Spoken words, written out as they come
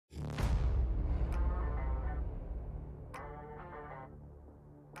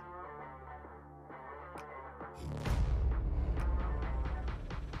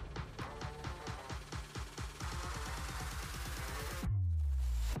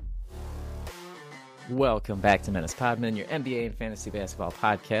Welcome back to Menace Podman, your NBA and fantasy basketball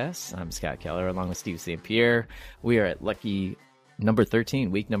podcast. I'm Scott Keller, along with Steve St. Pierre. We are at lucky number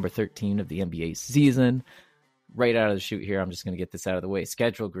 13, week number 13 of the NBA season. Right out of the chute here, I'm just going to get this out of the way.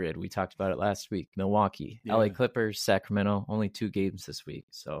 Schedule grid, we talked about it last week. Milwaukee, LA Clippers, Sacramento, only 2 games this week.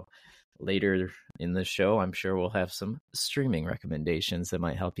 So later in the show, I'm sure we'll have some streaming recommendations that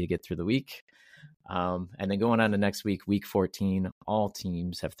might help you get through the week. And then going on to next week, week 14, all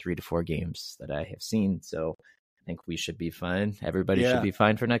teams have 3 to 4 games that I have seen. So I think we should be fine. Everybody should be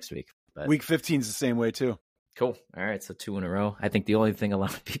fine for next week. But week 15 is the same way too. Cool. All right. So 2 in a row. I think the only thing a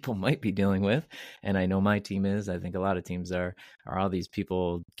lot of people might be dealing with, and I know my team is, I think a lot of teams are all these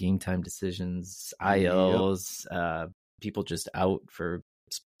people, game time decisions, ILs, people just out for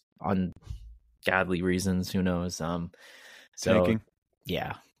ungodly reasons. Who knows? Tanking.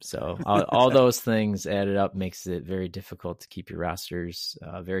 Yeah. So all those things added up makes it very difficult to keep your rosters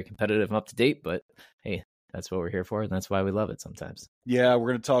very competitive and up to date. But hey, that's what we're here for, and that's why we love it sometimes. Yeah, we're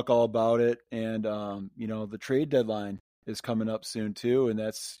going to talk all about it. And, the trade deadline is coming up soon too. And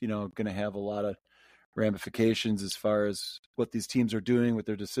that's, going to have a lot of ramifications as far as what these teams are doing with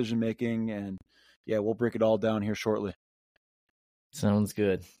their decision making. And yeah, we'll break it all down here shortly. Sounds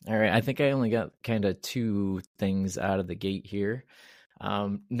good. All right. I think I only got kind of 2 things out of the gate here.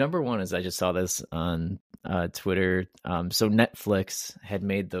 Number one is I just saw this on Twitter. So Netflix had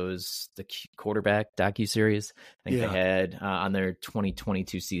made the quarterback docuseries. I think they had on their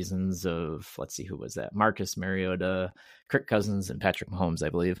 2022 seasons of, let's see, who was that? Marcus Mariota, Kirk Cousins, and Patrick Mahomes, I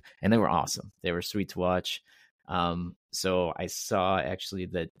believe. And they were awesome. They were sweet to watch. So I saw actually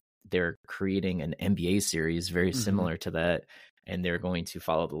that they're creating an NBA series very similar to that. And they're going to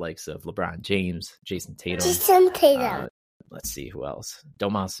follow the likes of LeBron James, Jason Tatum. Let's see who else.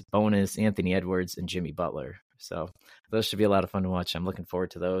 Domas Sabonis, Anthony Edwards, and Jimmy Butler. So those should be a lot of fun to watch. I'm looking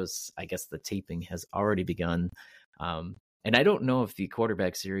forward to those. I guess the taping has already begun. And I don't know if the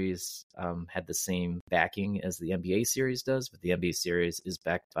quarterback series had the same backing as the NBA series does, but the NBA series is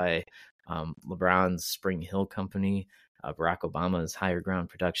backed by LeBron's Spring Hill Company, Barack Obama's Higher Ground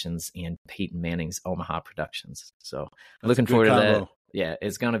Productions, and Peyton Manning's Omaha Productions. So I'm looking forward to that. Yeah,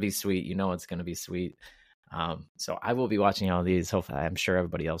 it's going to be sweet. It's going to be sweet. So I will be watching all these. Hopefully, I'm sure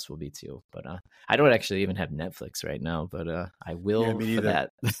everybody else will be too. But I don't actually even have Netflix right now, but I will for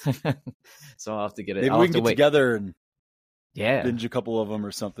that. So I'll have to get it. Maybe we can get together and binge a couple of them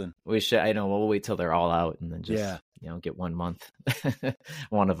or something. We should. I know. We'll wait till they're all out and then just get 1 month,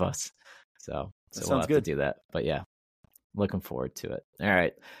 one of us. So we'll have to do that. But yeah, looking forward to it. All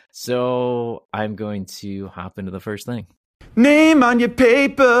right. So I'm going to hop into the first thing. Name on your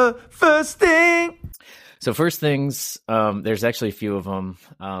paper, first thing. So first things, there's actually a few of them,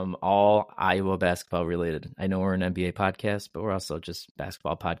 all Iowa basketball related. I know we're an NBA podcast, but we're also just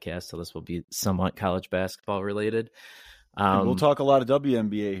basketball podcast, so this will be somewhat college basketball related. We'll talk a lot of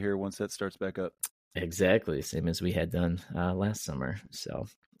WNBA here once that starts back up. Exactly, same as we had done last summer. So,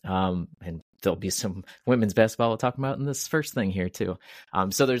 and there'll be some women's basketball we'll talk about in this first thing here too.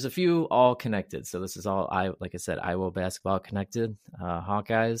 So there's a few all connected. So this is all, like I said, Iowa basketball connected.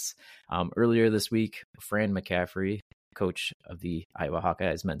 Hawkeyes. Earlier this week, Fran McCaffrey, coach of the Iowa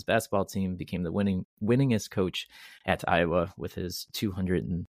Hawkeyes men's basketball team, became the winningest coach at Iowa with his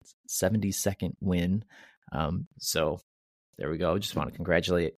 272nd win. So there we go. Just want to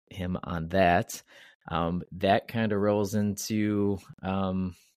congratulate him on that. That kind of rolls into,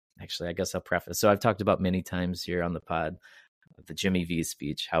 actually, I guess I'll preface. So I've talked about many times here on the pod, the Jimmy V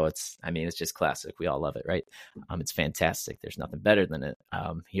speech, how it's just classic. We all love it, right? It's fantastic. There's nothing better than it.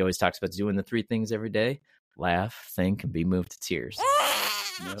 He always talks about doing the 3 things every day: laugh, think, and be moved to tears.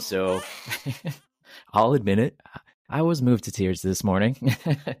 So I'll admit it. I was moved to tears this morning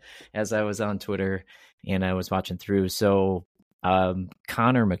as I was on Twitter and I was watching through. So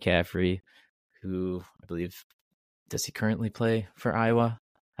Connor McCaffrey, who I believe, does he currently play for Iowa?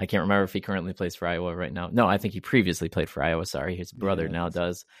 I can't remember if he currently plays for Iowa right now. No, I think he previously played for Iowa. Sorry, his brother now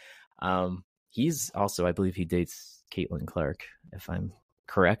does. He's also, I believe he dates Caitlin Clark, if I'm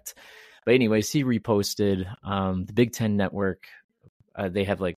correct. But anyways, he reposted the Big Ten Network. They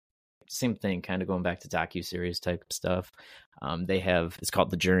have like same thing, kind of going back to docuseries type stuff. It's called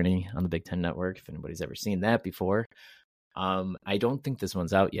The Journey on the Big Ten Network, if anybody's ever seen that before. I don't think this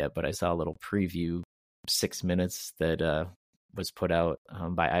one's out yet, but I saw a little preview, 6 minutes, that was put out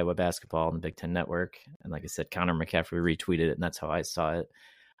by Iowa basketball on the Big Ten Network. And like I said, Connor McCaffrey retweeted it, and that's how I saw it.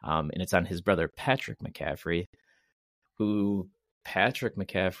 And it's on his brother, Patrick McCaffrey, who Patrick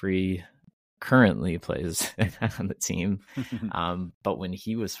McCaffrey currently plays on the team. But when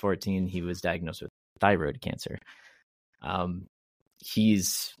he was 14, he was diagnosed with thyroid cancer.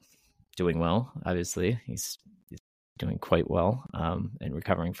 He's doing well. Obviously, he's doing quite well and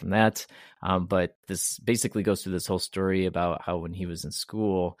recovering from that. But this basically goes through this whole story about how when he was in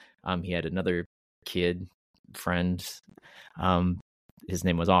school, he had another friend. His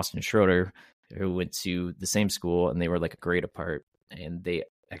name was Austin Schroeder, who went to the same school, and they were like a grade apart. And they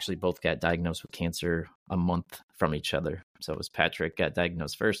actually both got diagnosed with cancer a month from each other. So it was Patrick got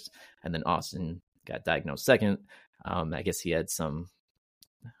diagnosed first, and then Austin got diagnosed second. I guess he had some,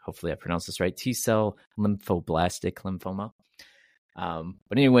 hopefully I pronounced this right, T-cell lymphoblastic lymphoma.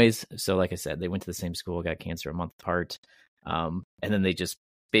 But anyways, so like I said, they went to the same school, got cancer a month apart. And then they just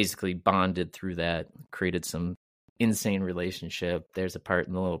basically bonded through that, created some insane relationship. There's a part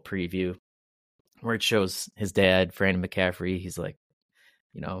in the little preview where it shows his dad, Brandon McCaffrey. He's like,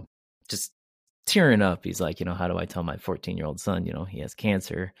 just tearing up. He's like, how do I tell my 14-year-old son, he has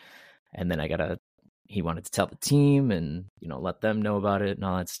cancer? And then he wanted to tell the team and, let them know about it and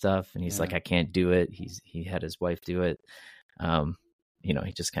all that stuff. And he's like, I can't do it. He had his wife do it.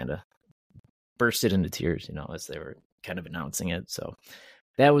 He just kind of bursted into tears, as they were kind of announcing it. So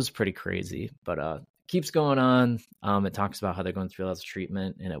that was pretty crazy, but keeps going on. It talks about how they're going through lots of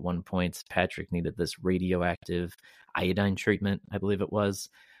treatment. And at one point, Patrick needed this radioactive iodine treatment, I believe it was.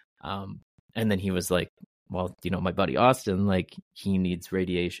 And then he was like, well, my buddy Austin, like, he needs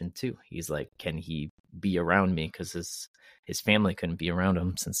radiation too. He's like, can he be around me? Because his family couldn't be around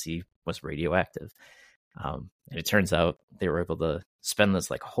him since he was radioactive. And it turns out they were able to spend this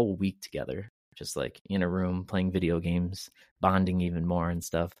like whole week together, just like in a room playing video games, bonding even more and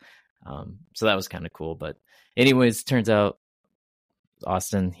stuff. So that was kind of cool. But anyways, turns out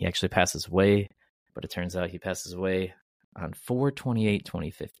Austin, he actually passes away, but it turns out he passes away on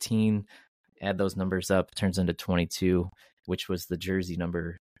 4/28/2015. Add those numbers up, turns into 22, which was the jersey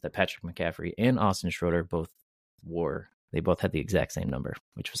number that Patrick McCaffrey and Austin Schroeder both wore. They both had the exact same number,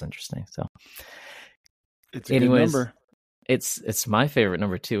 which was interesting. So it's a good number. It's my favorite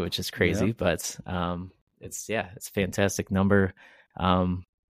number too, which is crazy, but it's a fantastic number.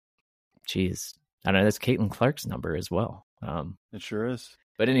 Geez, I don't know, that's Caitlin Clark's number as well. It sure is.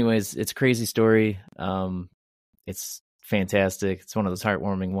 But anyways, it's a crazy story. It's fantastic. It's one of those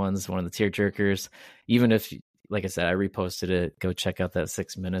heartwarming ones, one of the tearjerkers. Even if, like I said, I reposted it, go check out that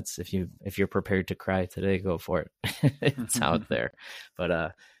 6 minutes. If you're prepared to cry today, go for it. It's out there.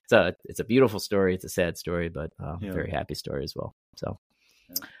 But it's a beautiful story. It's a sad story, but very happy story as well. So,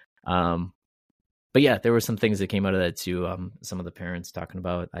 but yeah, there were some things that came out of that too. Some of the parents talking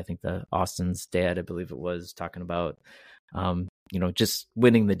about, I think the Austin's dad, I believe it was, talking about, just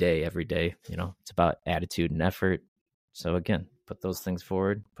winning the day every day. It's about attitude and effort. So again, put those things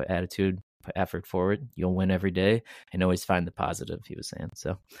forward, put attitude, put effort forward. You'll win every day, and always find the positive, he was saying.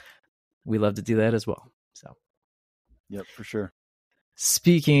 So we love to do that as well. So, yep, for sure.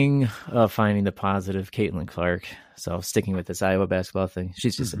 Speaking of finding the positive, Caitlin Clark. So sticking with this Iowa basketball thing,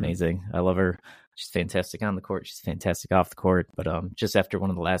 she's just amazing. I love her. She's fantastic on the court. She's fantastic off the court. But just after one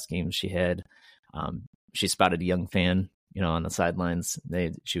of the last games she had, she spotted a young fan, on the sidelines.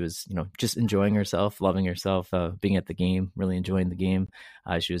 She was, just enjoying herself, loving herself, being at the game, really enjoying the game.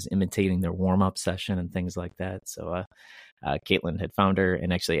 She was imitating their warm-up session and things like that. So Caitlin had found her,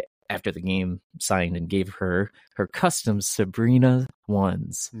 and actually after the game signed and gave her custom Sabrina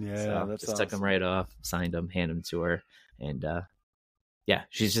ones. Yeah, so that's just awesome. Took them right off, signed them, handed them to her. And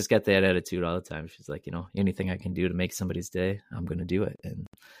she's just got that attitude all the time. She's like, anything I can do to make somebody's day, I'm going to do it. And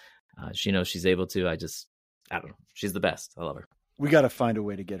she knows she's able to. I don't know. She's the best. I love her. We got to find a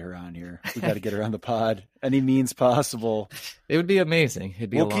way to get her on here. We got to get her on the pod. Any means possible. It would be amazing.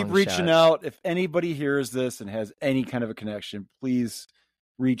 We'll keep reaching out. If anybody hears this and has any kind of a connection, please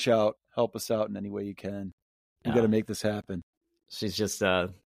reach out. Help us out in any way you can. We got to make this happen. She's just, I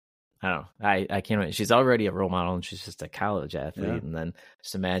don't know. I can't wait. She's already a role model, and she's just a college athlete. Yeah. And then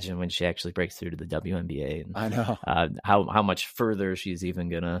just imagine when she actually breaks through to the WNBA. And, I know. How much further she's even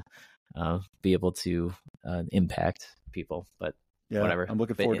going to be able to impact people. But whatever. I'm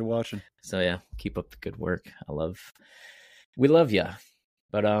looking forward to watching. So keep up the good work. We love you.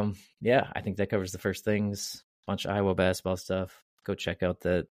 But I think that covers the first things. Bunch of Iowa basketball stuff. Go check out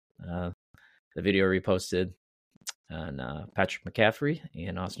the video reposted on Patrick McCaffrey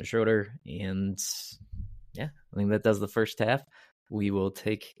and Austin Schroeder. And I think that does the first half. We will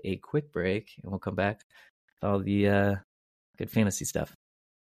take a quick break, and we'll come back with all the good fantasy stuff.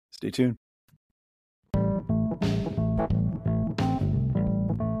 Stay tuned.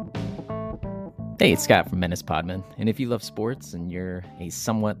 Hey, it's Scott from Menace Podman, and if you love sports and you're a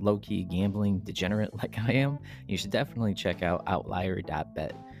somewhat low-key gambling degenerate like I am, you should definitely check out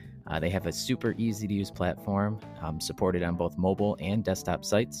Outlier.bet. They have a super easy to use platform, supported on both mobile and desktop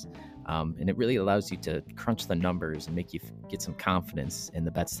sites. And it really allows you to crunch the numbers and make you get some confidence in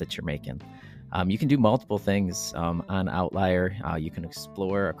the bets that you're making. You can do multiple things on Outlier. You can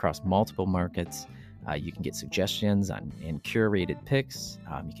explore across multiple markets. You can get suggestions on and curated picks.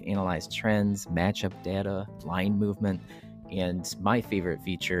 You can analyze trends, matchup data, line movement, and my favorite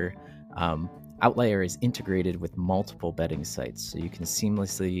feature, Outlier is integrated with multiple betting sites, so you can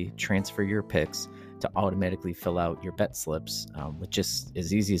seamlessly transfer your picks to automatically fill out your bet slips with just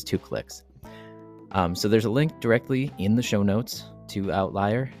as easy as 2 clicks. So there's a link directly in the show notes to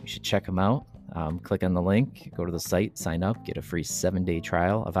Outlier. You should check them out. Click on the link, go to the site, sign up, get a free 7-day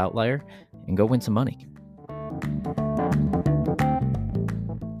trial of Outlier, and go win some money.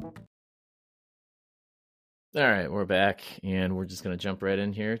 All right, we're back, and we're just going to jump right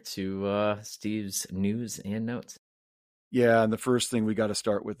in here to Steve's news and notes. Yeah, and the first thing we got to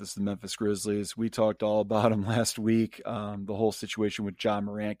start with is the Memphis Grizzlies. We talked all about them last week, the whole situation with John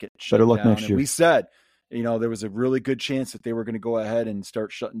Morant getting shut Better luck down. next And year. we said, there was a really good chance that they were going to go ahead and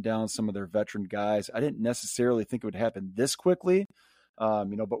start shutting down some of their veteran guys. I didn't necessarily think it would happen this quickly,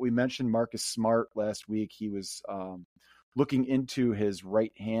 but we mentioned Marcus Smart last week. He was looking into his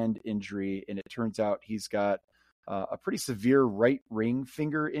right hand injury, and it turns out he's got a pretty severe right ring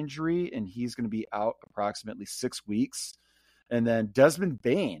finger injury, and he's going to be out approximately 6 weeks. And then Desmond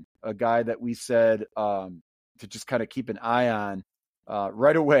Bane, a guy that we said to just kind of keep an eye on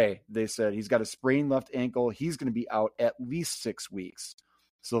right away. They said he's got a sprained left ankle. He's going to be out at least 6 weeks.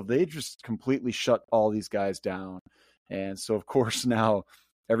 So they just completely shut all these guys down. And so, of course, now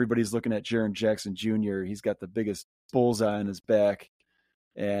everybody's looking at Jaren Jackson Jr. He's got the biggest bullseye on his back.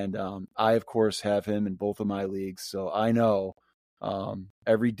 And I, of course, have him in both of my leagues. So I know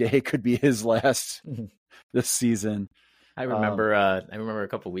every day could be his last this season. I remember a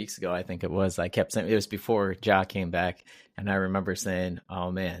couple of weeks ago, I think it was, I kept saying, it was before Ja came back, and I remember saying,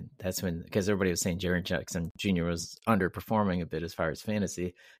 oh man, that's when, because everybody was saying Jaren Jackson Jr. was underperforming a bit as far as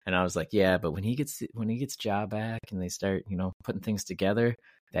fantasy, and I was like, yeah, but when he gets Ja back and they start, putting things together,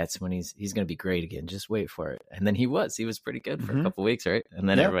 that's when he's going to be great again. Just wait for it. And then he was pretty good for a couple of weeks, right? And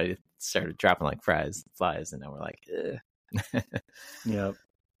then everybody started dropping like flies, and now we're like, Yep.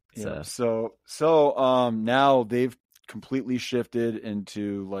 So now they've completely shifted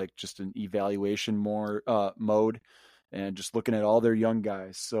into like just an evaluation mode and just looking at all their young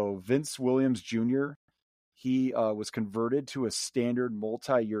guys. So Vince Williams Jr., he was converted to a standard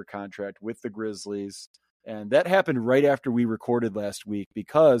multi-year contract with the Grizzlies. And that happened right after we recorded last week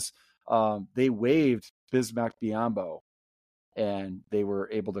because they waived Bismack Biyombo and they were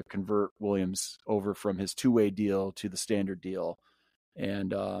able to convert Williams over from his 2-way deal to the standard deal.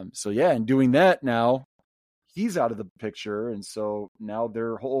 And in doing that now, he's out of the picture. And so now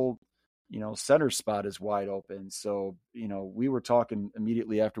their whole, center spot is wide open. So, we were talking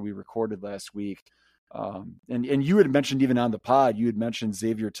immediately after we recorded last week. And you had mentioned even on the pod, you had mentioned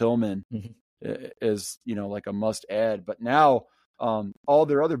Xavier Tillman as, like a must add, but now all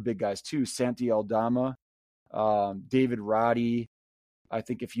their other big guys too, Santi Aldama, David Roddy. I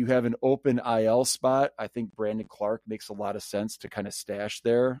think if you have an open IL spot, I think Brandon Clark makes a lot of sense to kind of stash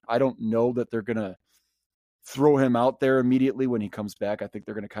there. I don't know that they're going to throw him out there immediately when he comes back. I think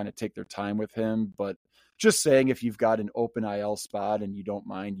they're going to kind of take their time with him, but just saying, if you've got an open IL spot and you don't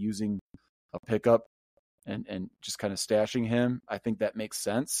mind using a pickup and just kind of stashing him, I think that makes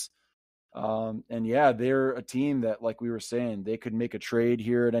sense. They're a team that, like we were saying, they could make a trade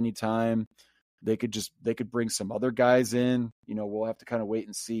here at any time. They could bring some other guys in, we'll have to kind of wait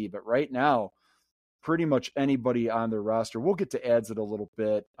and see. But right now, pretty much anybody on their roster. We'll get to ads in a little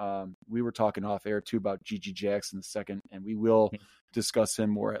bit. We were talking off air too about Gigi Jackson the second, and we will discuss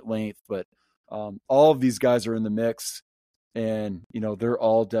him more at length. But all of these guys are in the mix, and they're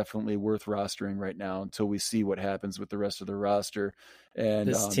all definitely worth rostering right now until we see what happens with the rest of the roster. And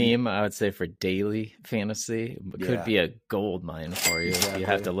this team, I would say, for daily fantasy, could be a gold mine for you. Exactly. You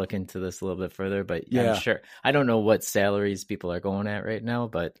have to look into this a little bit further, but I'm sure. I don't know what salaries people are going at right now,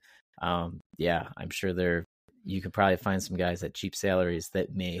 but I'm sure you could probably find some guys at cheap salaries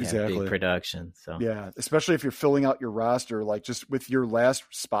that may have big production. So especially if you're filling out your roster, like just with your last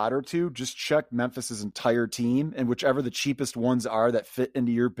spot or two, just check Memphis's entire team, and whichever the cheapest ones are that fit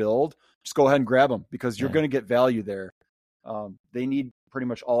into your build, just go ahead and grab them because you're going to get value there. They need pretty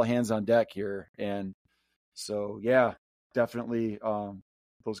much all hands on deck here. And so, definitely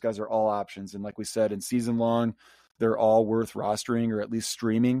those guys are all options. And like we said, in season long, they're all worth rostering or at least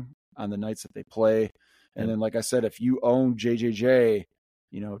streaming on the nights that they play. And then, like I said, if you own JJJ,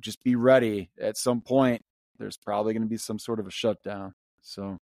 just be ready. At some point, there's probably going to be some sort of a shutdown.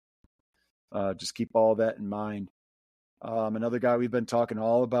 So Just keep all that in mind. Another guy we've been talking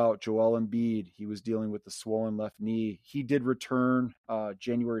all about, Joel Embiid. He was dealing with the swollen left knee. He did return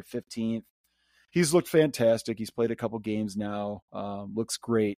January 15th. He's looked fantastic. He's played a couple games now. Looks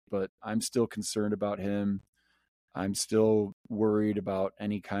great, but I'm still concerned about him. I'm still worried about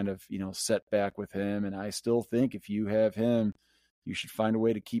any kind of, setback with him. And I still think if you have him, you should find a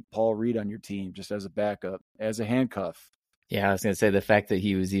way to keep Paul Reed on your team just as a backup, as a handcuff. Yeah, I was going to say the fact that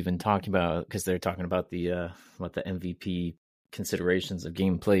he was even talking about, because they're talking about the MVP considerations of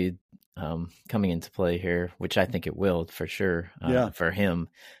game played coming into play here, which I think it will for sure for him.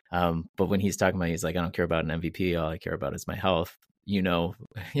 But when he's talking about, he's like, I don't care about an MVP. All I care about is my health.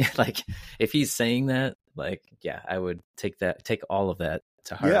 Like if he's saying that, like, yeah, I would take all of that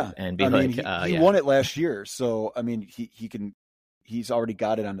to heart and be he won it last year. So, I mean, he's already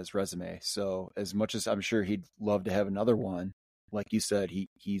got it on his resume. So as much as I'm sure he'd love to have another one, like you said,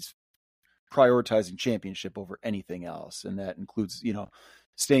 he's prioritizing championship over anything else. And that includes,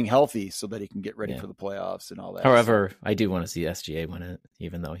 staying healthy so that he can get ready for the playoffs and all that. However, I do want to see SGA win it,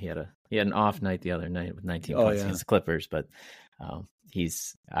 even though he had an off night the other night with 19 points against the Clippers. But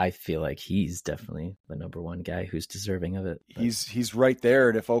I feel like he's definitely the number one guy who's deserving of it. But he's right there.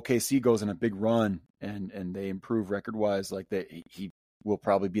 And if OKC goes on a big run and they improve record wise, like he will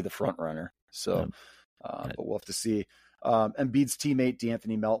probably be the front runner. So, but we'll have to see. Embiid's teammate,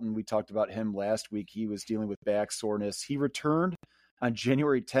 D'Anthony Melton, we talked about him last week. He was dealing with back soreness. He returned on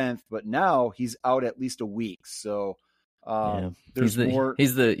January 10th, but now he's out at least a week. So there's more.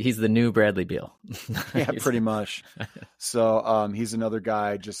 He's the new Bradley Beal. Yeah, pretty much. So he's another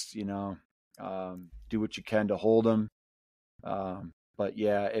guy. Just do what you can to hold him. But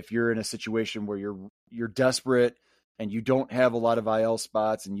yeah, if you're in a situation where you're desperate and you don't have a lot of IL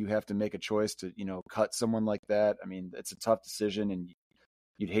spots and you have to make a choice to cut someone like that, I mean, it's a tough decision, and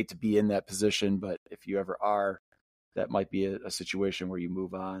you'd hate to be in that position. But if you ever are, that might be a situation where you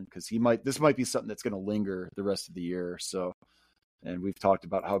move on, because this might be something that's going to linger the rest of the year. So, and we've talked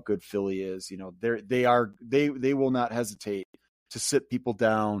about how good Philly is. They will not hesitate to sit people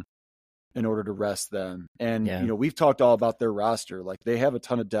down in order to rest them. And, we've talked all about their roster. Like, they have a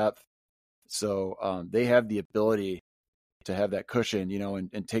ton of depth. So they have the ability to have that cushion,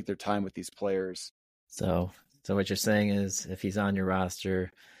 and take their time with these players. So what you're saying is, if he's on your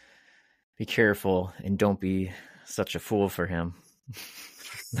roster, be careful and don't be such a fool for him.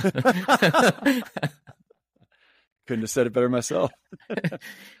 Couldn't have said it better myself.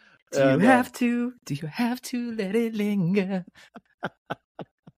 Do you have to let it linger?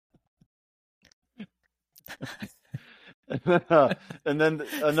 And then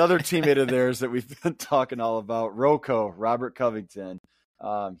another teammate of theirs that we've been talking all about, Robert Covington.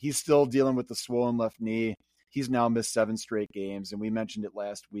 He's still dealing with the swollen left knee. He's now missed 7 straight games, and we mentioned it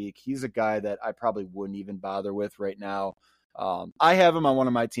last week. He's a guy that I probably wouldn't even bother with right now. I have him on one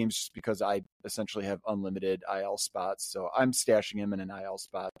of my teams just because I essentially have unlimited IL spots, so I'm stashing him in an IL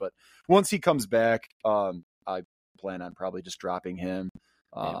spot. But once he comes back, I plan on probably just dropping him.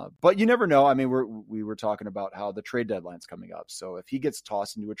 But you never know. I mean, we were talking about how the trade deadline's coming up. So if he gets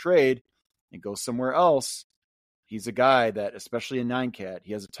tossed into a trade and goes somewhere else, he's a guy that, especially in 9-cat,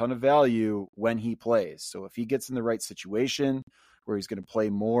 he has a ton of value when he plays. So if he gets in the right situation where he's going to play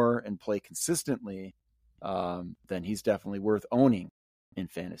more and play consistently, then he's definitely worth owning in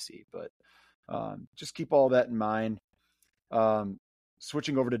fantasy. But just keep all that in mind.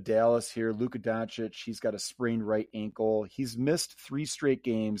 Switching over to Dallas here, Luka Doncic, he's got a sprained right ankle. He's missed 3 straight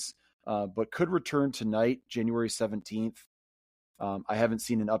games, but could return tonight, January 17th. I haven't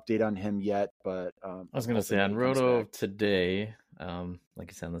seen an update on him yet, but I was going to say on Roto today, like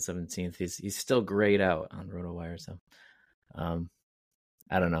I said, on the 17th, he's still grayed out on RotoWire. So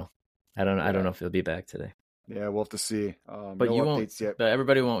I don't know. I don't know if he'll be back today. Yeah, we'll have to see. But no you updates yet. But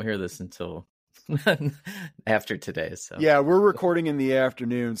everybody won't hear this until after today. So yeah, we're recording in the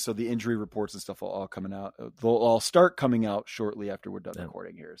afternoon, so the injury reports and stuff will all coming out. They'll all start coming out shortly after we're done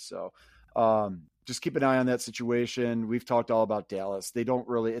recording here. So just keep an eye on that situation. We've talked all about Dallas. They don't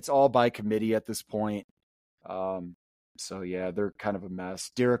really, it's all by committee at this point. So yeah, they're kind of a mess.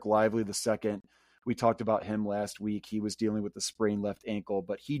 Derek Lively II, we talked about him last week. He was dealing with the sprained left ankle,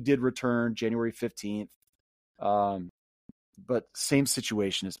 but he did return January 15th. But same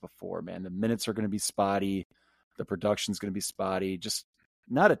situation as before, man. The minutes are going to be spotty. The production's going to be spotty. Just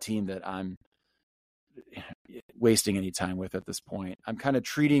not a team that I'm wasting any time with at this point. I'm kind of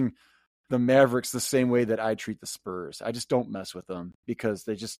treating the Mavericks the same way that I treat the Spurs. I just don't mess with them because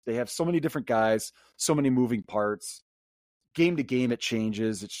they have so many different guys, so many moving parts. Game to game, it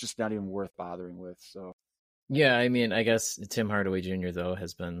changes. It's just not even worth bothering with. So Yeah, I mean, I guess Tim Hardaway Jr. though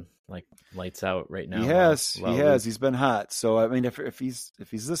has been like lights out right He now has, while Luke. he's been hot. So I mean, if he's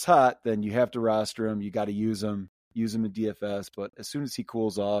this hot, then you have to roster him. You got to use him in DFS. But as soon as he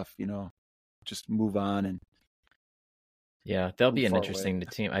cools off, just move on and Yeah, they'll move be an far away. interesting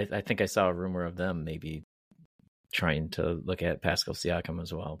team. I think I saw a rumor of them maybe trying to look at Pascal Siakam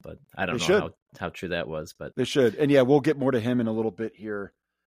as well, but I They don't know should, how true that was. But they should, and yeah, we'll get more to him in a little bit here.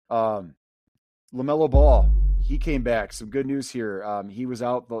 Um, LaMelo Ball, he came back. Some good news here. He was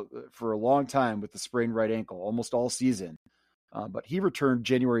out for a long time with the sprained right ankle, almost all season. But he returned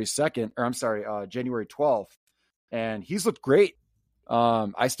January 2nd, or I'm sorry, January 12th, and he's looked great.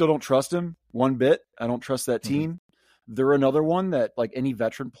 I still don't trust him one bit. I don't trust that mm-hmm. team. They're another one that, like any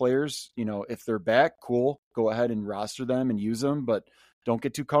veteran players, if they're back, cool, go ahead and roster them and use them, but don't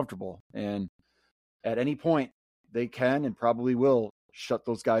get too comfortable. And at any point, they can and probably will shut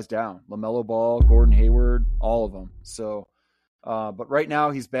those guys down. LaMelo Ball, Gordon Hayward, all of them. So, but right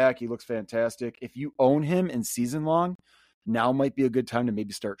now he's back. He looks fantastic. If you own him in season long, now might be a good time to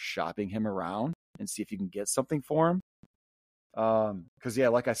maybe start shopping him around and see if you can get something for him. Because yeah,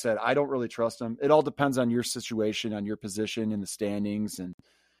 like I said, I don't really trust him. It all depends on your situation, on your position in the standings, and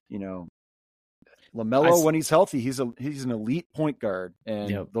LaMelo, when he's healthy, he's an elite point guard, and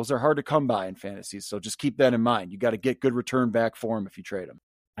yep. those are hard to come by in fantasy. So just keep that in mind. You got to get good return back for him if you trade him.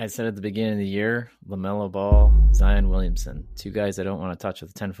 I said at the beginning of the year, LaMelo Ball, Zion Williamson, two guys I don't want to touch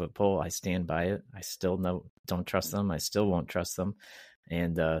with a 10-foot pole. I stand by it. I still don't trust them. I still won't trust them.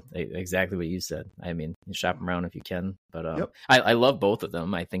 And exactly what you said. I mean, you shop them around if you can. But Yep. I love both of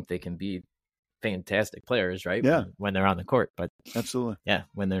them. I think they can be fantastic players, right? Yeah. When they're on the court. But absolutely. Yeah,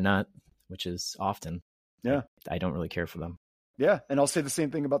 when they're not, which is often. Yeah. I don't really care for them. Yeah. And I'll say the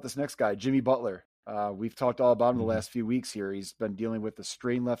same thing about this next guy, Jimmy Butler. We've talked all about him the last few weeks here. He's been dealing with the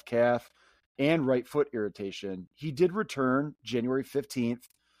strained left calf and right foot irritation. He did return January 15th.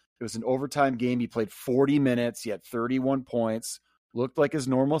 It was an overtime game. He played 40 minutes. He had 31 points, looked like his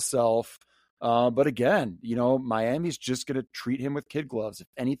normal self. But again, Miami's just going to treat him with kid gloves. If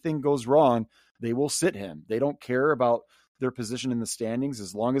anything goes wrong, they will sit him. They don't care about their position in the standings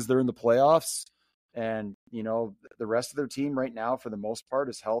as long as they're in the playoffs. And, the rest of their team right now, for the most part,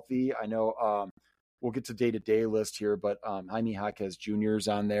 is healthy. I know we'll get to day-to-day list here, but Jaime Jaquez Jr. is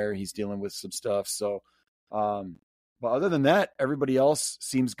on there. He's dealing with some stuff. So, but other than that, everybody else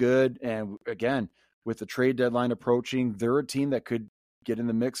seems good. And again, with the trade deadline approaching, they're a team that could get in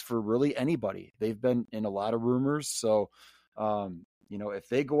the mix for really anybody. They've been in a lot of rumors. So, if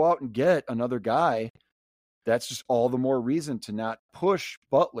they go out and get another guy, that's just all the more reason to not push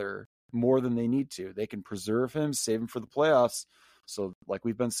Butler more than they need to. They can preserve him, save him for the playoffs. So like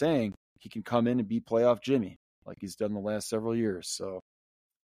we've been saying, he can come in and be playoff Jimmy like he's done the last several years. So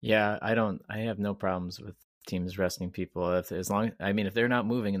yeah, I have no problems with teams resting people if they're not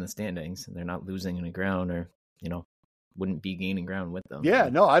moving in the standings and they're not losing any ground or, wouldn't be gaining ground with them. Yeah,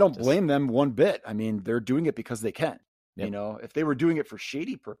 no, I don't blame them one bit. I mean, they're doing it because they can. Yep. If they were doing it for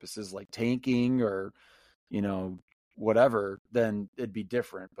shady purposes like tanking or, whatever, then it'd be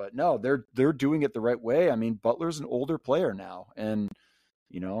different. But no, they're doing it the right way. I mean, Butler's an older player now, and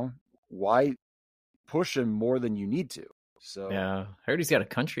why push him more than you need to? So yeah, I heard he's got a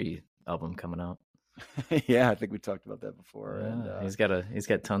country album coming out. Yeah, I think we talked about that before. Yeah, and he's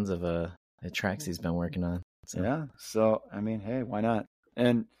got tons of tracks he's been working on. So. Yeah, so I mean, hey, why not?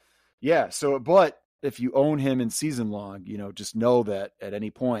 And yeah, but if you own him in season long, just know that at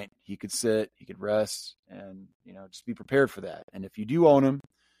any point he could sit, he could rest, and, just be prepared for that. And if you do own him,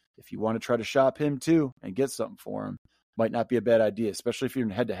 if you want to try to shop him too and get something for him, might not be a bad idea, especially if you're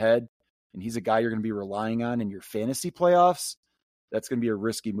in head to head and he's a guy you're going to be relying on in your fantasy playoffs. That's going to be a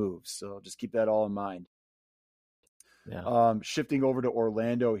risky move. So just keep that all in mind. Yeah. Shifting over to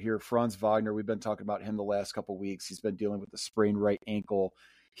Orlando here, Franz Wagner, we've been talking about him the last couple of weeks. He's been dealing with the sprained right ankle.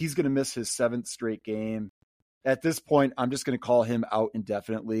 He's going to miss his 7th straight game. At this point, I'm just going to call him out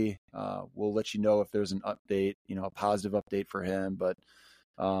indefinitely. We'll let you know if there's an update, a positive update for him. But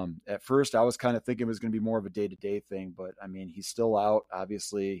at first, I was kind of thinking it was going to be more of a day-to-day thing. But, I mean, he's still out.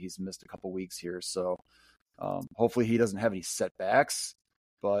 Obviously, he's missed a couple weeks here. So hopefully he doesn't have any setbacks.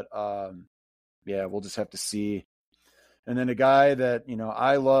 But, yeah, we'll just have to see. And then a guy that,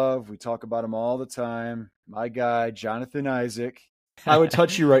 I love, we talk about him all the time, my guy, Jonathan Isaac. I would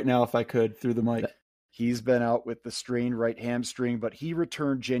touch you right now if I could through the mic. He's been out with the strained right hamstring, but he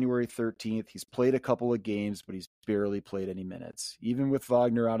returned January 13th. He's played a couple of games, but he's barely played any minutes. Even with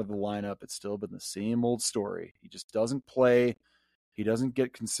Wagner out of the lineup, it's still been the same old story. He just doesn't play. He doesn't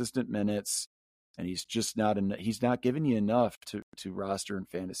get consistent minutes, and he's just he's not giving you enough to roster in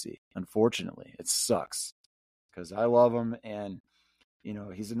fantasy. Unfortunately, it sucks. because I love him. And,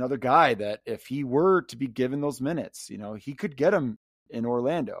 he's another guy that if he were to be given those minutes, he could get him in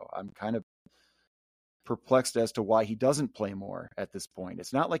Orlando. I'm kind of perplexed as to why he doesn't play more at this point.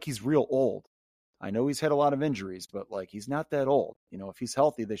 It's not like he's real old. I know he's had a lot of injuries, but he's not that old. If he's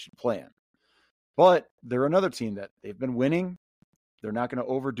healthy, they should play him. But they're another team that they've been winning. They're not going to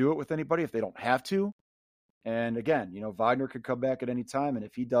overdo it with anybody if they don't have to. And again, Wagner could come back at any time. And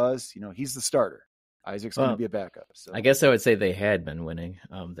if he does, he's the starter. Isaac's going to be a backup. So I guess I would say they had been winning.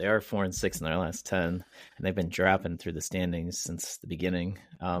 They are 4-6 in their last 10, and they've been dropping through the standings since the beginning.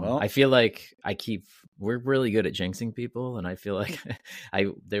 I feel like we're really good at jinxing people, and I feel like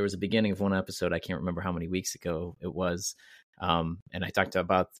there was a beginning of one episode, I can't remember how many weeks ago it was, and we talked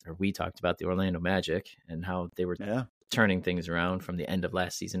about the Orlando Magic and how they were turning things around from the end of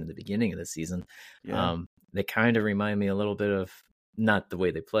last season to the beginning of the season. They kind of remind me a little bit of, not the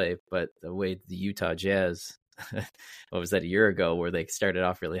way they play, but the way the Utah Jazz, what was that, a year ago, where they started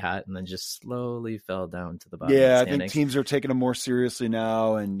off really hot and then just slowly fell down to the bottom. Yeah, I think teams are taking them more seriously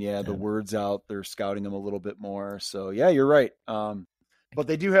now, and the word's out, they're scouting them a little bit more. So yeah, you're right. But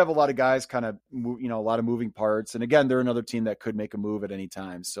they do have a lot of guys, kind of, a lot of moving parts. And again, they're another team that could make a move at any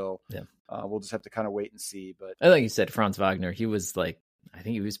time. So we'll just have to kind of wait and see. But like you said, Franz Wagner, he was I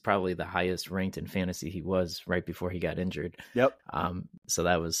think he was probably the highest ranked in fantasy he was right before he got injured. Yep. So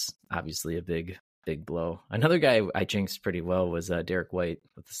that was obviously a big blow. Another guy I jinxed pretty well was Derek White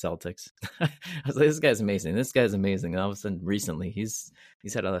with the Celtics. I was like, this guy's amazing. And all of a sudden, recently, he's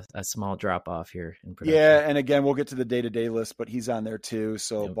had a small drop off here in production. Yeah, and again, we'll get to the day-to-day list, but he's on there too.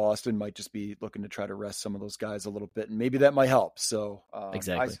 So Boston might just be looking to try to rest some of those guys a little bit, and maybe that might help. So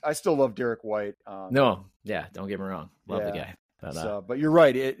exactly. I still love Derek White. Don't get me wrong. Love the guy. But you're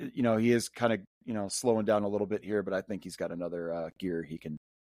right. He is kind of, slowing down a little bit here, but I think he's got another gear he can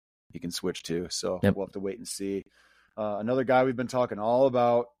switch to. So we'll have to wait and see. Another guy we've been talking all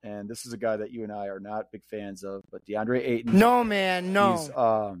about, and this is a guy that you and I are not big fans of, but DeAndre Ayton. No, man, no. He's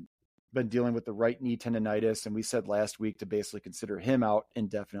been dealing with the right knee tendonitis, and we said last week to basically consider him out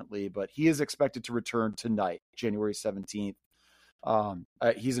indefinitely, but he is expected to return tonight, January 17th.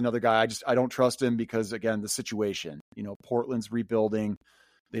 He's another guy. I don't trust him because, again, the situation, Portland's rebuilding.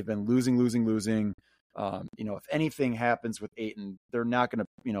 They've been losing. If anything happens with Ayton, they're not going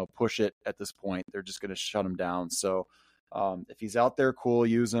to, push it at this point. They're just going to shut him down. So, if he's out there, cool,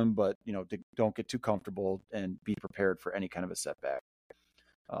 use him, but, don't get too comfortable and be prepared for any kind of a setback.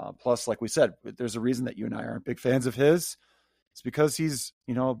 Plus, like we said, there's a reason that you and I aren't big fans of his. It's because he's,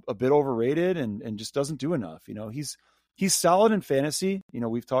 a bit overrated and just doesn't do enough. He's solid in fantasy.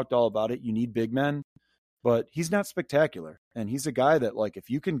 We've talked all about it. You need big men, but he's not spectacular. And he's a guy that, if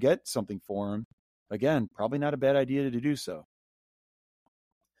you can get something for him, again, probably not a bad idea to do so.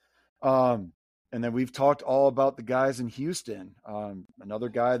 And then we've talked all about the guys in Houston. Another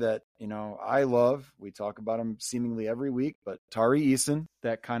guy that, I love, we talk about him seemingly every week, but Tari Eason,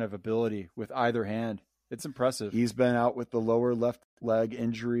 that kind of ability with either hand. It's impressive. He's been out with the lower left leg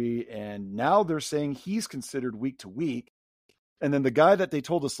injury, and now they're saying he's considered week to week. And then the guy that they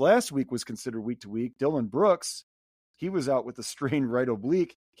told us last week was considered week to week, Dylan Brooks, he was out with a strained right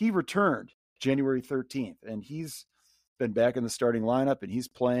oblique. He returned January 13th, and he's been back in the starting lineup, and he's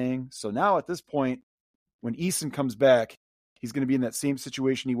playing. So now at this point, when Eason comes back, he's going to be in that same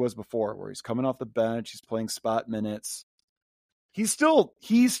situation he was before, where he's coming off the bench, he's playing spot minutes. He's still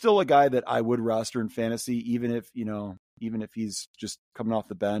a guy that I would roster in fantasy, even if he's just coming off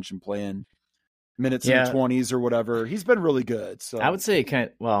the bench and playing minutes in the 20s or whatever. He's been really good. So I would say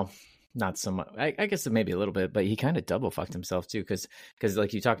not so much. I guess maybe a little bit, but he kind of double fucked himself too, because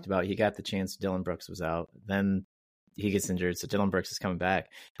like you talked about, he got the chance. Dylan Brooks was out, then he gets injured, so Dylan Brooks is coming back.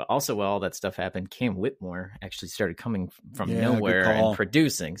 But also, while all that stuff happened, Cam Whitmore actually started coming from nowhere and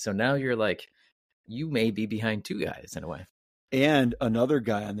producing. So now you're like, you may be behind two guys in a way. And another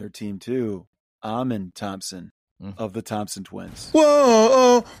guy on their team too, Amin Thompson of the Thompson twins.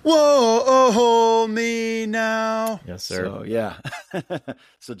 Whoa, hold me now. Yes, sir. So yeah.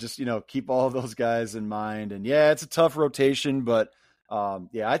 So just, keep all of those guys in mind. And yeah, it's a tough rotation, but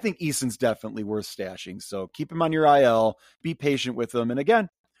I think Eason's definitely worth stashing. So keep him on your IL, be patient with him. And again,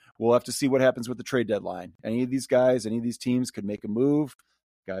 we'll have to see what happens with the trade deadline. Any of these guys, any of these teams could make a move.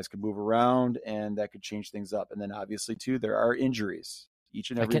 Guys could move around, and that could change things up. And then obviously too, there are injuries each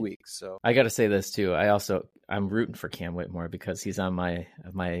and every week. So I got to say this too. I'm rooting for Cam Whitmore because he's on my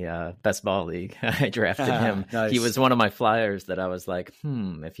best ball league. I drafted him. Nice. He was one of my flyers that I was like,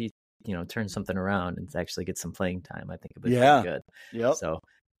 if he, turns something around and actually gets some playing time, I think it would be good. Yep. So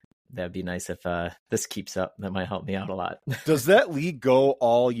that'd be nice if this keeps up. That might help me out a lot. Does that league go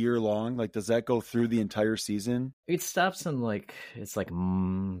all year long? Like, does that go through the entire season? It stops in I'd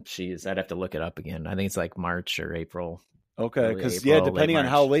have to look it up again. I think it's like March or April. Okay, because depending on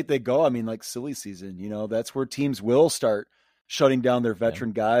how late they go, I mean, like silly season, that's where teams will start shutting down their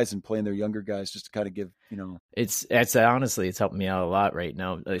veteran guys and playing their younger guys just to kind of give, It's honestly, it's helping me out a lot right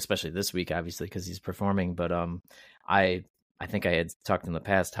now, especially this week, obviously, because he's performing. But I think I had talked in the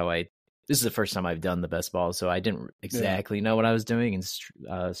past how this is the first time I've done the best ball, so I didn't exactly know what I was doing,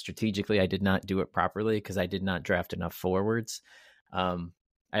 and strategically, I did not do it properly because I did not draft enough forwards. I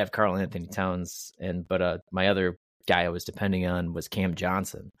have Karl Anthony Towns, but my other guy I was depending on was Cam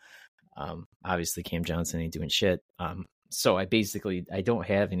Johnson. Obviously, Cam Johnson ain't doing shit. So I don't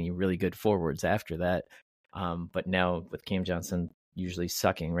have any really good forwards after that. But now with Cam Johnson usually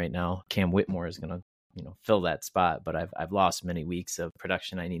sucking right now, Cam Whitmore is going to, fill that spot. But I've lost many weeks of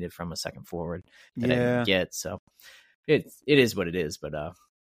production I needed from a second forward that I didn't get. So it is what it is. But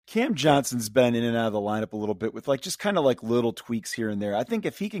Cam Johnson's been in and out of the lineup a little bit with just kind of like little tweaks here and there. I think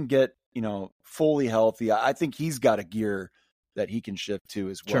if he can get, fully healthy, I think he's got a gear that he can shift to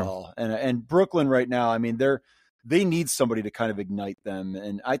as well. Sure. And Brooklyn right now, I mean, they need somebody to kind of ignite them.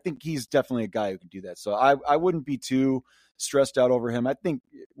 And I think he's definitely a guy who can do that. So I wouldn't be too stressed out over him. I think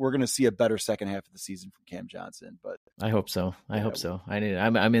we're going to see a better second half of the season from Cam Johnson, but I hope so. I hope so.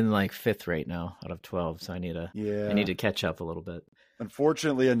 I'm in like 5th right now out of 12. So I need to catch up a little bit.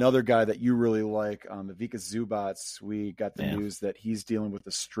 Unfortunately, another guy that you really like, Ivica Zubats, we got the news that he's dealing with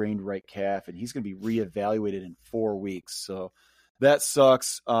a strained right calf and he's going to be reevaluated in 4 weeks. So that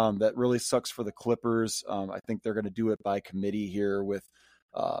sucks. That really sucks for the Clippers. I think they're going to do it by committee here with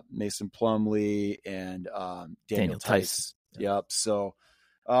Mason Plumlee and Daniel Tice. Yep. So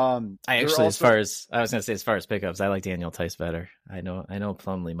as far as pickups, I like Daniel Tice better. I know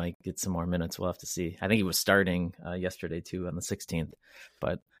Plumlee might get some more minutes. We'll have to see. I think he was starting yesterday too on the 16th,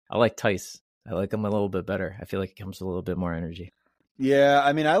 but I like Tice. I like him a little bit better. I feel like he comes with a little bit more energy. Yeah,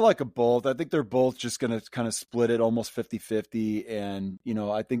 I mean, I like them both. I think they're both just going to kind of split it almost 50-50. And,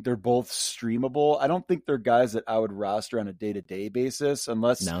 I think they're both streamable. I don't think they're guys that I would roster on a day-to-day basis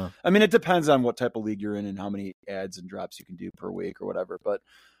unless, I mean, it depends on what type of league you're in and how many ads and drops you can do per week or whatever. But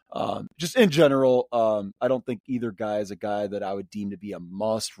just in general, I don't think either guy is a guy that I would deem to be a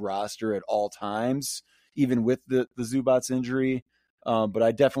must roster at all times, even with the Zubats injury. But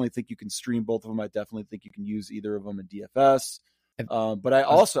I definitely think you can stream both of them. I definitely think you can use either of them in DFS. But I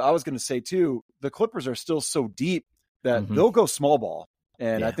was going to say too, the Clippers are still so deep that they'll go small ball.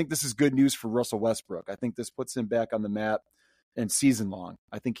 And I think this is good news for Russell Westbrook. I think this puts him back on the map and season long.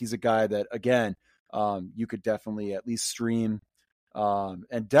 I think he's a guy that, again, you could definitely at least stream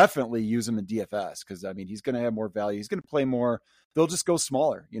and definitely use him in DFS. Cause I mean, he's going to have more value. He's going to play more. They'll just go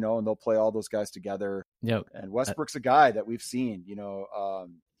smaller, and they'll play all those guys together. Yep. And Westbrook's a guy that we've seen,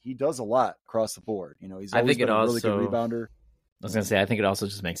 he does a lot across the board. He's always been a really good rebounder. I was going to say, I think it also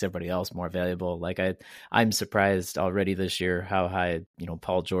just makes everybody else more valuable. Like I'm surprised already this year how high,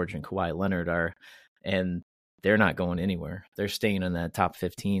 Paul George and Kawhi Leonard are, and they're not going anywhere. They're staying in that top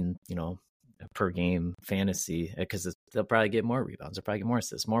 15, per game fantasy because they'll probably get more rebounds. They'll probably get more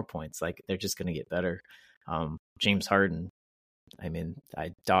assists, more points. Like they're just going to get better. James Harden, I mean,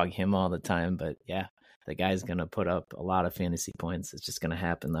 I dog him all the time, but yeah, the guy's going to put up a lot of fantasy points. It's just going to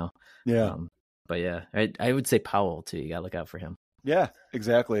happen though. Yeah. But yeah, I would say Powell too. You got to look out for him. Yeah,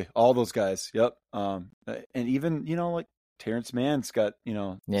 exactly. All those guys. Yep. And even, like Terrence Mann's got,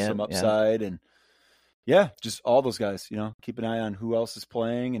 some upside and just all those guys, keep an eye on who else is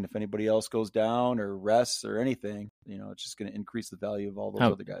playing. And if anybody else goes down or rests or anything, it's just going to increase the value of all those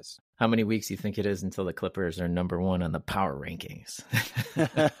other guys. How many weeks do you think it is until the Clippers are number 1 on the power rankings?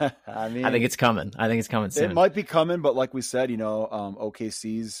 I mean, I think it's coming. Soon. It might be coming, but like we said,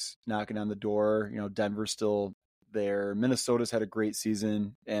 OKC's knocking on the door, Denver's still there. Minnesota's had a great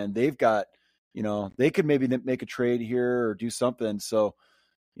season and they've got, they could maybe make a trade here or do something. So,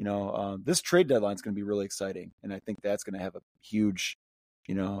 this trade deadline is going to be really exciting. And I think that's going to have a huge,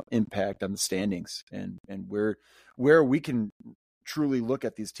 impact on the standings and where we can truly look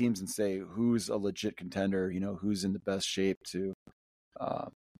at these teams and say, who's a legit contender, who's in the best shape to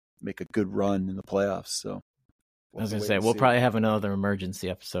make a good run in the playoffs. So I was going to say, we'll probably have another emergency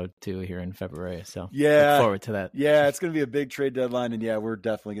episode too here in February. So look forward to that. Yeah, it's going to be a big trade deadline. And we're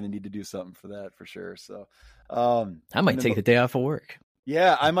definitely going to need to do something for that for sure. So I might take the day off of work.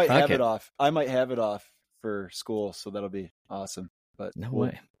 Yeah, I might have it off. I might have it off for school. So that'll be awesome. But no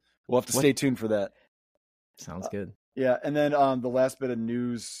way. We'll have to stay tuned for that. Sounds good. Yeah. And then the last bit of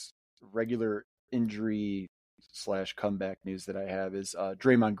news, regular injury / comeback news that I have is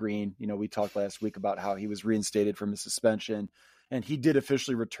Draymond Green. We talked last week about how he was reinstated from his suspension, and he did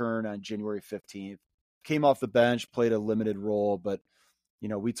officially return on January 15th. Came off the bench, played a limited role, but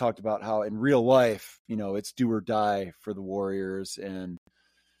we talked about how in real life, it's do or die for the Warriors. And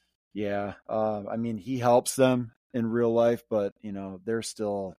yeah, he helps them in real life, but they're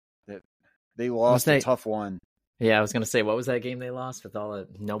still, they lost a tough one. Yeah, I was going to say, what was that game they lost with all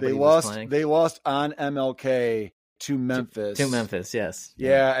that nobody was playing? They lost on MLK to Memphis. To Memphis, yes.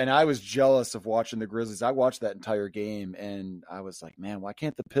 Yeah, and I was jealous of watching the Grizzlies. I watched that entire game, and I was like, man, why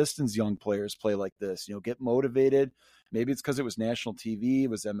can't the Pistons young players play like this? Get motivated. Maybe it's because it was national TV, it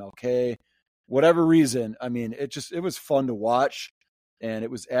was MLK, whatever reason. It was fun to watch, and it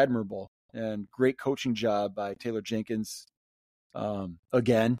was admirable. And great coaching job by Taylor Jenkins.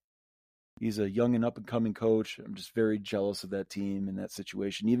 Again, he's a young and up-and-coming coach. I'm just very jealous of that team and that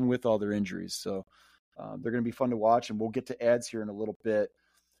situation, even with all their injuries. So they're going to be fun to watch, and we'll get to ads here in a little bit.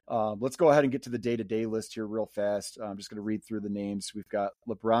 Let's go ahead and get to the day-to-day list here real fast. I'm just going to read through the names. We've got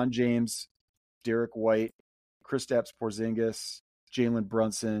LeBron James, Derek White, Kristaps Porzingis, Jalen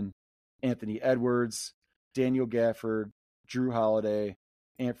Brunson, Anthony Edwards, Daniel Gafford, Drew Holiday,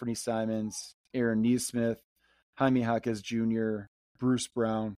 Anthony Simons, Aaron Nesmith, Jaime Jaquez Jr., Bruce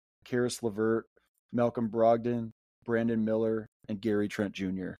Brown, Karis LeVert, Malcolm Brogdon, Brandon Miller, and Gary Trent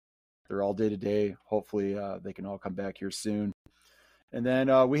Jr. They're all day-to-day. Hopefully they can all come back here soon. And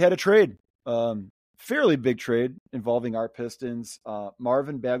then we had a trade, fairly big trade involving our Pistons.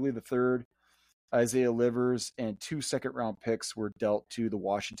 Marvin Bagley III, Isaiah Livers, and 2 second-round picks were dealt to the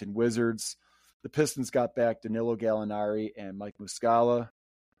Washington Wizards. The Pistons got back Danilo Gallinari and Mike Muscala.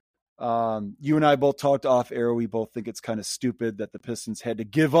 You and I both talked off air. We both think it's kind of stupid that the Pistons had to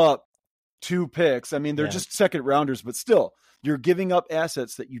give up 2 picks. They're just second rounders, but still, you're giving up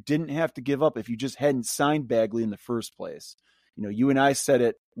assets that you didn't have to give up if you just hadn't signed Bagley in the first place. You and I said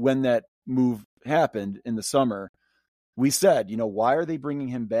it when that move happened in the summer. We said, why are they bringing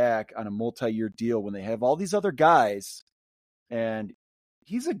him back on a multi-year deal when they have all these other guys? And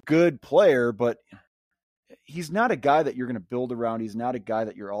he's a good player, but he's not a guy that you're going to build around. He's not a guy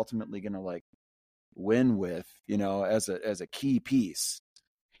that you're ultimately going to win with, as a key piece.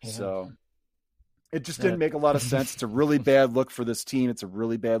 Yeah. So it just didn't make a lot of sense. It's a really bad look for this team. It's a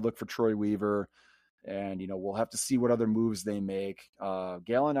really bad look for Troy Weaver. And, we'll have to see what other moves they make.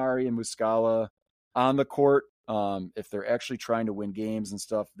 Gallinari and Muscala on the court, if they're actually trying to win games and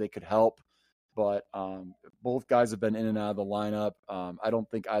stuff, they could help. But both guys have been in and out of the lineup. I don't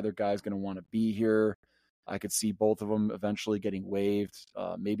think either guy's going to want to be here. I could see both of them eventually getting waived.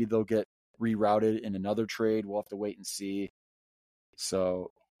 Maybe they'll get rerouted in another trade. We'll have to wait and see.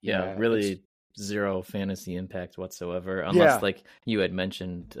 So, yeah, really zero fantasy impact whatsoever. Unless, like you had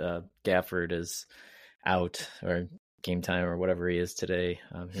mentioned, Gafford is out or game time or whatever he is today.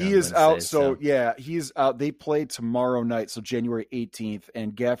 He is out. So he's out. They play tomorrow night, so January 18th,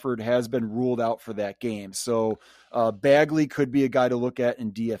 and Gafford has been ruled out for that game. So Bagley could be a guy to look at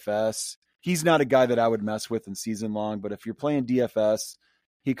in DFS. He's not a guy that I would mess with in season long, but if you're playing DFS,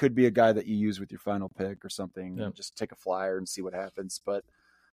 he could be a guy that you use with your final pick or something. Yeah. Just take a flyer and see what happens. But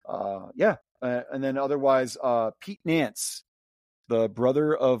and then otherwise, Pete Nance, the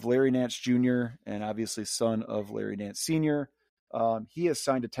brother of Larry Nance Jr. and obviously son of Larry Nance Sr., he has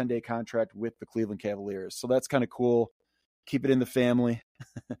signed a 10-day contract with the Cleveland Cavaliers. So that's kind of cool. Keep it in the family.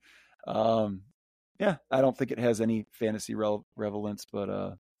 I don't think it has any fantasy relevance,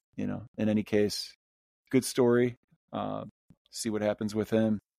 but in any case, good story. See what happens with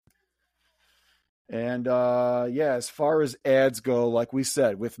him. And as far as ads go, like we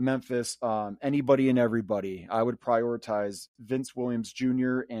said, with Memphis, anybody and everybody, I would prioritize Vince Williams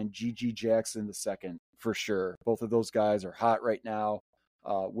Jr. and G.G. Jackson II for sure. Both of those guys are hot right now.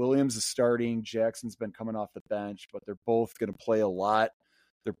 Williams is starting. Jackson's been coming off the bench, but they're both going to play a lot.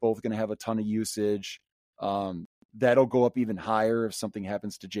 They're both going to have a ton of usage. That'll go up even higher if something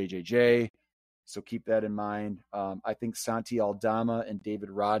happens to JJJ. So keep that in mind. I think Santi Aldama and David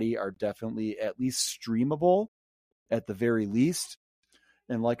Roddy are definitely at least streamable at the very least.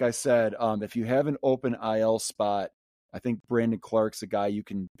 And like I said, if you have an open IL spot, I think Brandon Clark's a guy you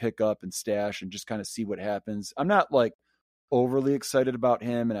can pick up and stash and just kind of see what happens. I'm not overly excited about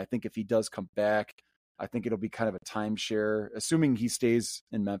him. And I think if he does come back, I think it'll be kind of a timeshare, assuming he stays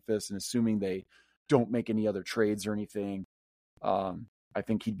in Memphis and assuming they don't make any other trades or anything. I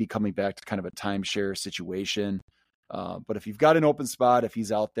think he'd be coming back to kind of a timeshare situation. But if you've got an open spot, if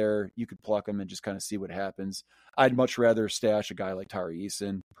he's out there, you could pluck him and just kind of see what happens. I'd much rather stash a guy like Tari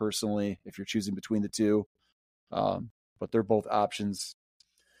Eason, personally, if you're choosing between the two. But they're both options.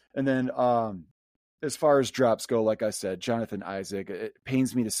 And then as far as drops go, like I said, Jonathan Isaac, it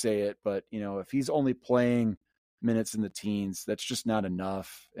pains me to say it, but, if he's only playing minutes in the teens, that's just not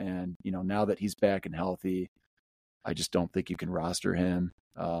enough. And, now that he's back and healthy, I just don't think you can roster him.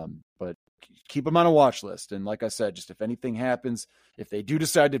 But keep him on a watch list. And like I said, just if anything happens, if they do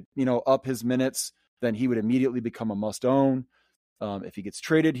decide to, up his minutes, then he would immediately become a must own. If he gets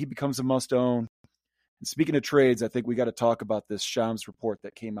traded, he becomes a must own. And speaking of trades, I think we got to talk about this Shams report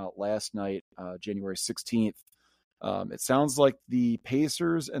that came out last night, January 16th. It sounds like the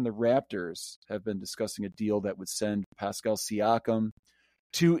Pacers and the Raptors have been discussing a deal that would send Pascal Siakam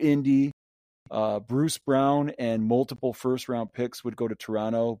to Indy. Bruce Brown and multiple first-round picks would go to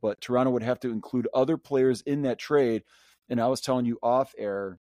Toronto, but Toronto would have to include other players in that trade. And I was telling you off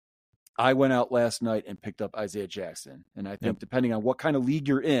air, I went out last night and picked up Isaiah Jackson. And I think depending on what kind of league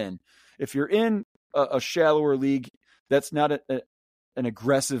you're in, if you're in a shallower league, that's not an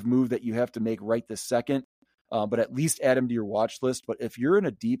aggressive move that you have to make right this second, but at least add him to your watch list. But if you're in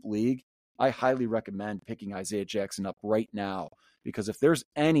a deep league, I highly recommend picking Isaiah Jackson up right now, because if there's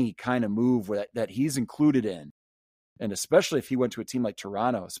any kind of move that he's included in, and especially if he went to a team like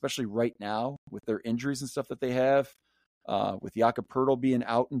Toronto, especially right now with their injuries and stuff that they have, with Jakob Poeltl being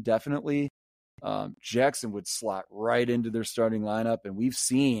out indefinitely, Jackson would slot right into their starting lineup, and we've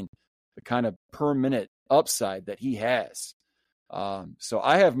seen the kind of per minute upside that he has. So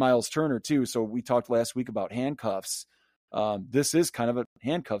I have Miles Turner too. So we talked last week about handcuffs. This is kind of a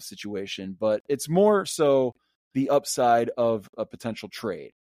handcuff situation, but it's more so the upside of a potential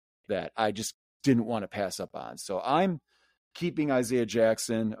trade that I just didn't want to pass up on. So I'm keeping Isaiah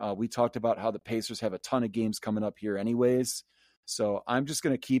Jackson. We talked about how the Pacers have a ton of games coming up here anyways. So I'm just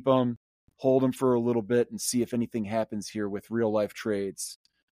going to keep him, hold him for a little bit, and see if anything happens here with real life trades.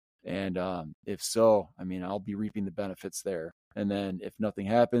 And if so, I'll be reaping the benefits there. And then if nothing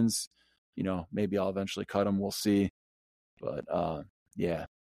happens, maybe I'll eventually cut him. We'll see. But yeah.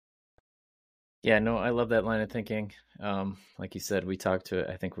 Yeah, no, I love that line of thinking. Like you said, we talked to it.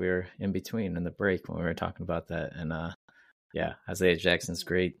 I think we were in between in the break when we were talking about that. And yeah, Isaiah Jackson's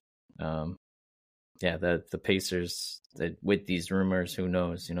great. Yeah, the Pacers, with these rumors, who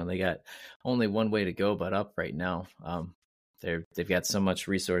knows? They got only one way to go but up right now. They've got so much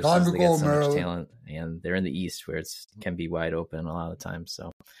resources, they got so much talent, and they're in the East where it can be wide open a lot of the time.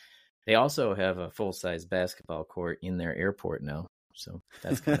 So they also have a full-size basketball court in their airport now. So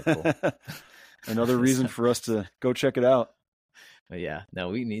that's kind of cool. Another reason for us to go check it out. But yeah, no,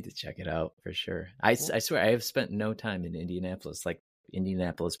 we need to check it out for sure. I swear I have spent no time in Indianapolis, like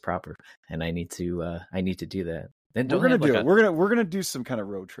Indianapolis proper, and I need to do that. Then we're gonna do it. We're gonna do some kind of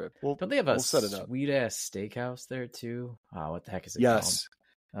road trip. Don't they have a sweet ass steakhouse there too? Oh, what the heck is it yes.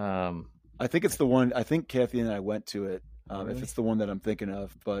 called? I think it's the one. I think Kathy and I went to it. Really? If it's the one that I'm thinking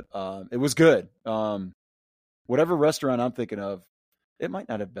of, but it was good. Whatever restaurant I'm thinking of, it might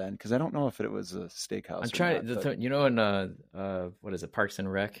not have been, because I don't know if it was a steakhouse. I'm trying. In what is it, Parks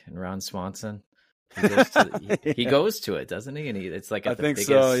and Rec, and Ron Swanson, he goes to it, doesn't he? And it's like I think biggest,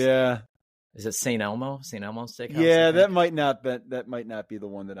 so. Yeah. Is it St. Elmo Steakhouse? Yeah, that might not be the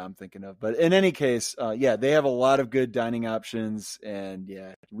one that I'm thinking of. But in any case, yeah, they have a lot of good dining options, and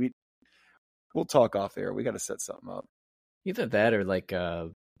yeah, we'll talk off air. We got to set something up. Either that or like I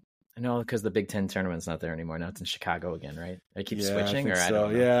know, because the Big Ten tournament's not there anymore. Now it's in Chicago again, right? They keep switching, I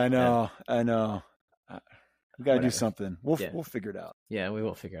don't know. Yeah, I know. We got to do something. We'll figure it out. Yeah, we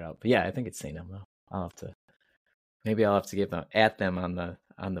will figure it out. But yeah, I think it's St. Elmo. I'll have to get at them on the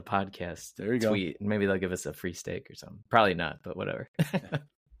podcast. There you tweet. go. Maybe they'll give us a free steak or something. Probably not, but whatever. It's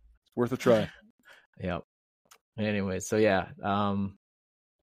worth a try. Yep. Anyway, so yeah.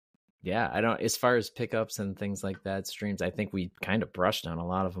 Yeah, I don't. As far as pickups and things like that, streams, I think we kind of brushed on a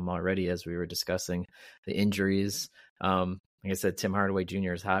lot of them already as we were discussing the injuries. Like I said, Tim Hardaway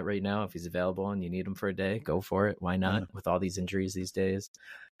Jr. is hot right now. If he's available and you need him for a day, go for it. Why not? With all these injuries these days,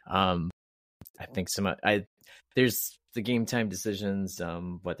 I think there's the game time decisions.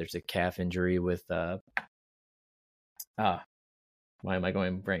 There's a calf injury with why am I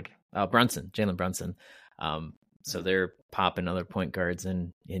going blank? Jalen Brunson. So they're popping other point guards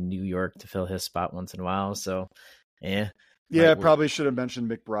in New York to fill his spot once in a while. So, yeah. Yeah, probably should have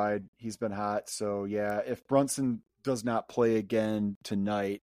mentioned McBride. He's been hot. So, yeah, if Brunson does not play again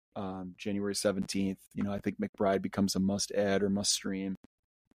tonight, January 17th, I think McBride becomes a must add or must stream.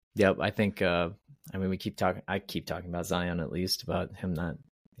 Yep, I think, I keep talking about Zion, at least, about him not,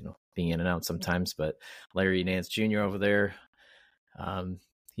 being in and out sometimes, but Larry Nance Jr. over there,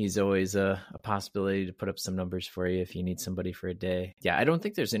 he's always a possibility to put up some numbers for you if you need somebody for a day. Yeah, I don't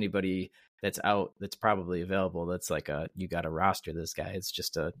think there's anybody that's out that's probably available that's like you got to roster this guy. It's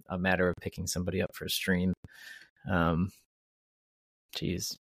just a matter of picking somebody up for a stream.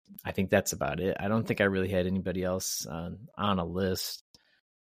 Geez, I think that's about it. I don't think I really had anybody else on a list.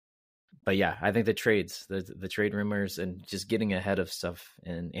 But yeah, I think the trades, the trade rumors, and just getting ahead of stuff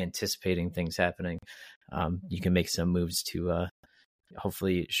and anticipating things happening, you can make some moves to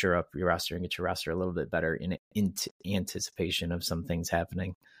hopefully shore up your roster and get your roster a little bit better in anticipation of some things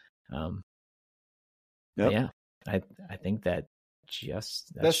happening. Yeah, I think that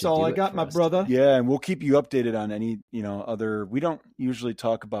that's all I got, my brother. Yeah, and we'll keep you updated on any other. We don't usually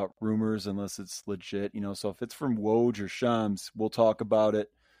talk about rumors unless it's legit. So if it's from Woj or Shams, we'll talk about it.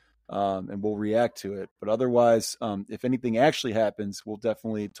 And we'll react to it. But otherwise, if anything actually happens, we'll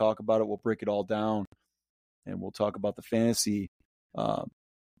definitely talk about it. We'll break it all down, and we'll talk about the fantasy,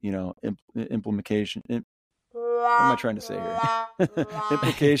 implication. What am I trying to say here?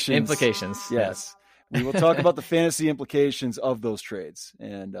 Implications. Implications. Yes. We will talk about the fantasy implications of those trades.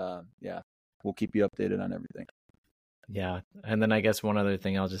 And, we'll keep you updated on everything. Yeah. And then I guess one other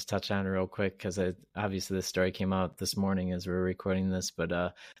thing I'll just touch on real quick, because obviously this story came out this morning as we were recording this, but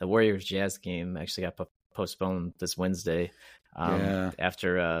the Warriors Jazz game actually got postponed this Wednesday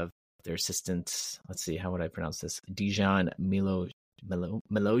after their assistant, let's see, how would I pronounce this? Dejan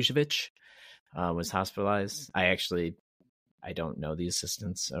Milojevic was hospitalized. I don't know the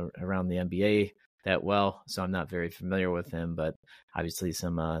assistants around the NBA that well, so I'm not very familiar with him, but obviously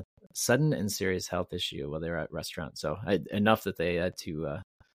some sudden and serious health issue while they were at restaurant. So enough that they had to,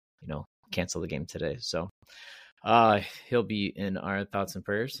 cancel the game today. So he'll be in our thoughts and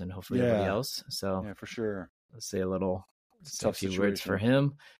prayers, and hopefully everybody else. So yeah, for sure. Let's say a few words for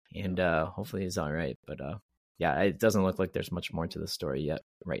him, and hopefully he's all right. But it doesn't look like there's much more to the story yet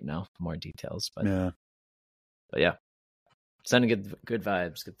right now, more details. But yeah, sending good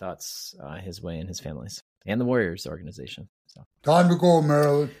vibes, good thoughts his way and his family's and the Warriors organization. So time to go,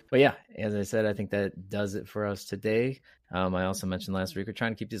 Maryland. But yeah, as I said, I think that does it for us today. I also mentioned last week we're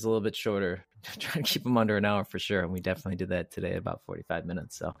trying to keep these a little bit shorter, trying to keep them under an hour for sure, and we definitely did that today, about 45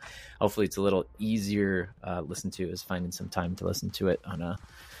 minutes. So hopefully it's a little easier listen to, is finding some time to listen to it on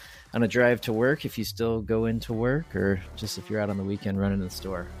a drive to work, if you still go into work, or just if you're out on the weekend running to the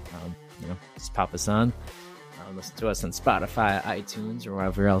store. Just pop us on. Listen to us on Spotify, iTunes, or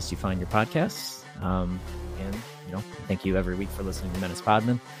wherever else you find your podcasts. And thank you every week for listening to Menace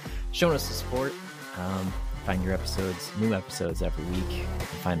Podman, showing us the support. Find your new episodes every week. You can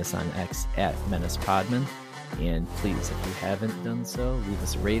find us on X at Menace Podman. And please, if you haven't done so, leave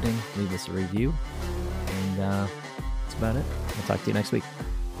us a rating, leave us a review. And that's about it. We'll talk to you next week.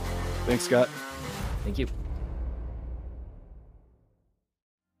 Thanks, Scott. Thank you.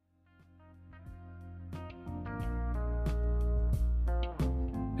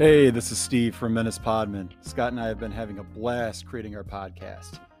 Hey, this is Steve from Menace Podman. Scott and I have been having a blast creating our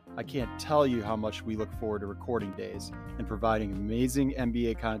podcast. I can't tell you how much we look forward to recording days and providing amazing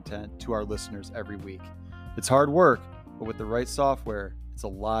NBA content to our listeners every week. It's hard work, but with the right software, it's a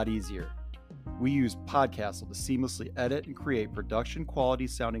lot easier. We use Podcastle to seamlessly edit and create production quality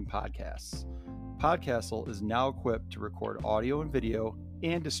sounding podcasts. Podcastle is now equipped to record audio and video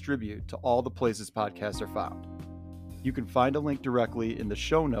and distribute to all the places podcasts are found. You can find a link directly in the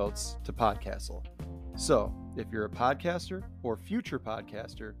show notes to Podcastle. So, if you're a podcaster or future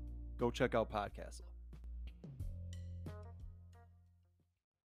podcaster, go check out Podcastle.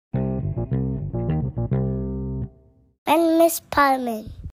 And Miss Podman.